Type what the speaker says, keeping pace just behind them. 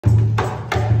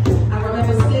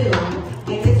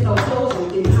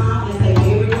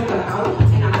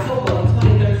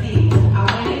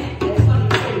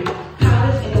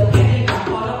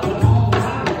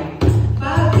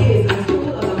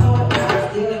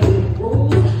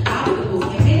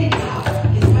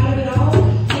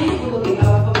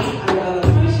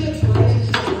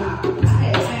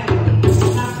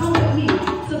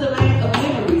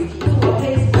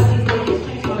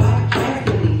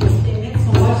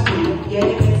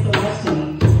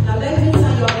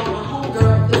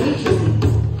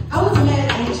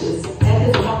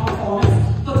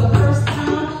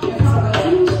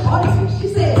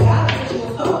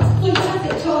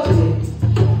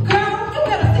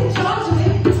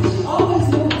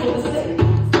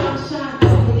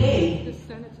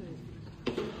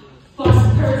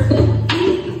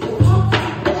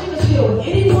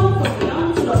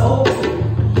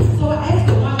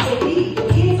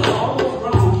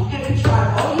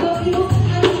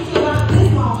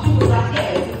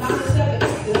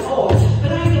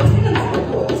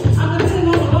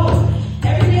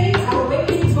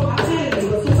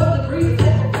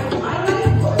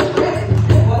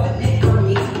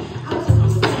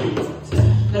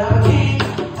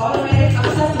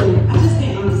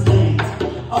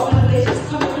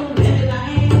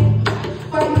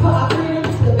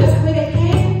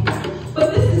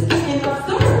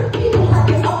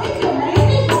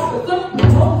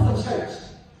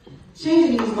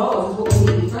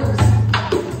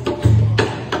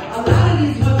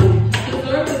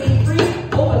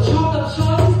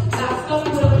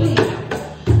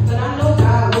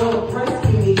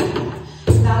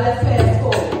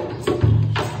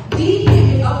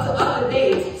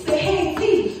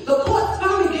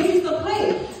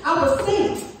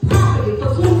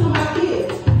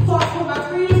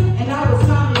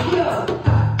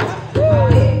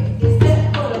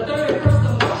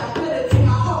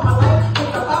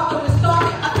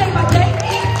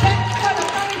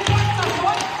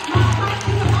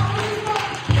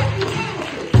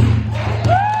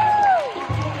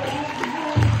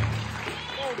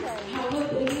How would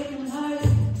they give him life?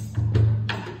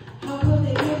 How would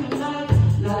they give him life?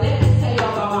 Now let me tell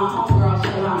y'all about my homegirl,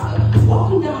 Shalonda.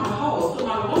 Walking down the hall, so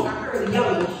my walk, I heard her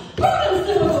yelling, "Throw them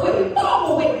silver away! Throw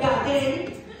them away, goddamn!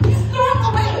 Throw them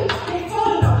away! They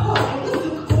falling apart. And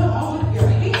what's going on with your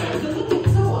hair? You're looking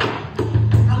so up."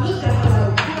 I looked at her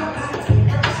like, "Girl, I got to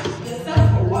nurse yourself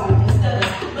for one instead of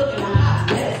looking a hot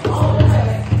mess all the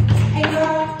rest. Hey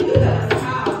girl, you better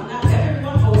smile. Not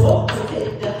everyone awoke to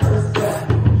take their first breath."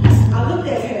 I looked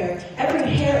at her, every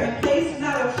hair in place,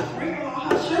 not a wrinkle on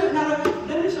her shirt, not a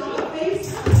blemish on her face.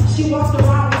 She walked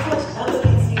around with such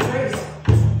elegance and grace.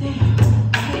 Damn,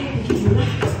 I had to give you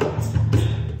life.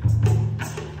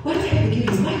 What I had to give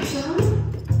you life, Sean?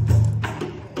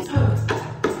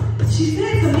 She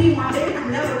said to me one day, I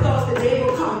never thought the day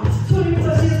would come.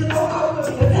 20+ years ago, I was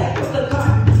attacked with a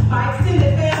gun. My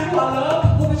extended family who I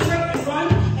love will betray and run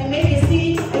and make it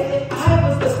seem as if I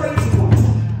was the crazy one.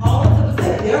 All of them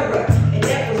said their rep, and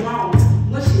that was wrong.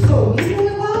 When she told me who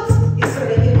it was, it's her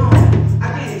to hit home. I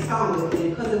can't expound with it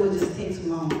because it would just take too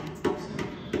long.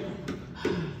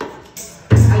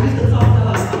 I used to talk to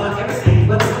her about everything,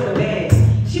 whether good or bad.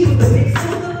 She was the big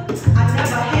sister I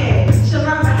never had.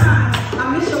 Shalonda Hines, I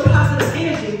miss your positive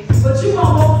energy, but you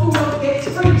won't walk through those gates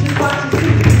free just watching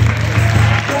TV.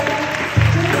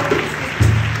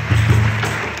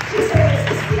 She said,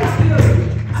 "See, I feel you.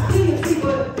 I feel you, see,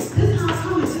 but this time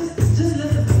coming, just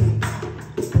listen to me.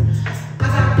 I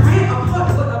got ran apart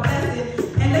with a blessing,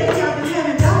 and lately I've been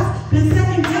having doubts, been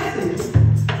second guessing.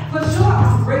 For sure,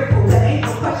 I'm grateful, that ain't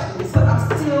no question, but I'm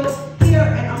still here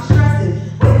and I'm stressing.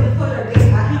 Waiting for the day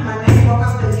I hear my name walk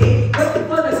out the gate. Waiting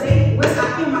for the day when I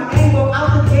hear my name walk out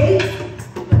the gate.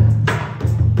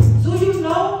 Do you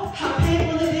know how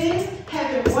painful it is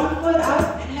having one foot out